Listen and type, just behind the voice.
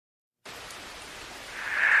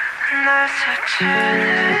날 스치는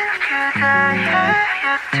그대의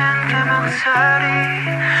옅은 그 목소리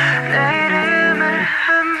내 이름을 한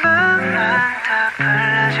번만 더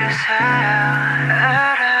불러주세요.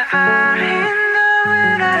 알아버린 너의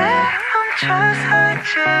아래 멈춰서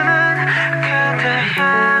있지만 그대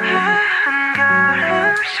향해 한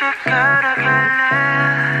걸음씩 걸어갈래요.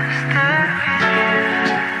 Stay with you.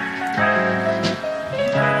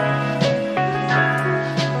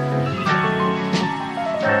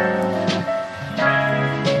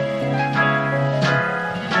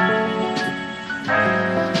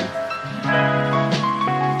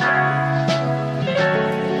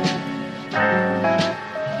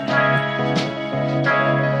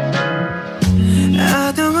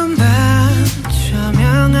 어두운 밤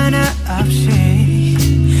조명 하나 없이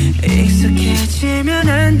익숙해지면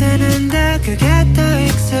안 되는데 그게 더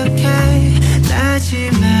익숙해.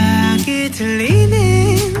 마지막이 들리는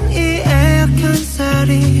이 에어컨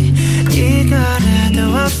소리 이거라도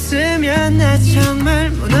없으면 나 정말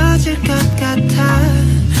무너질 것 같아.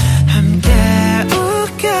 함께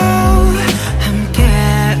웃고 함께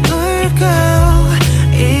울고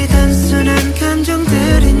이 단순한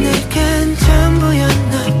감정들이 내겐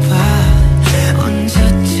전부였나 봐.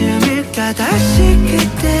 언제쯤일까 다시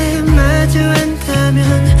그때 마주한다면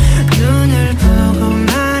눈을 보고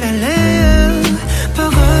말할래요.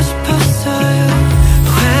 보고 싶었어요.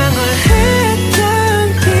 황홀했던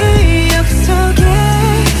기억 속에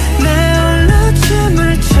내 홀로 춤을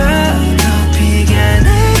춰 비가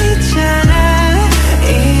내리잖아.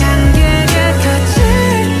 이 안개가 커질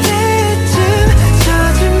때쯤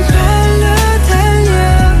젖은 발로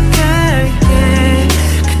달려갈게.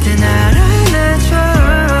 그때 날 안아줘.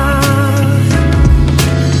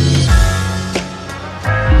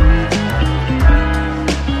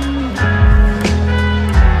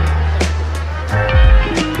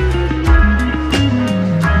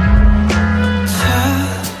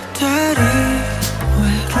 저 달이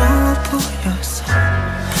외로워 보여서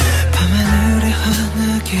밤하늘에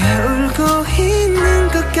환하게 울고 있는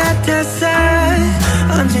것 같았어.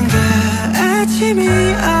 언젠가 아침이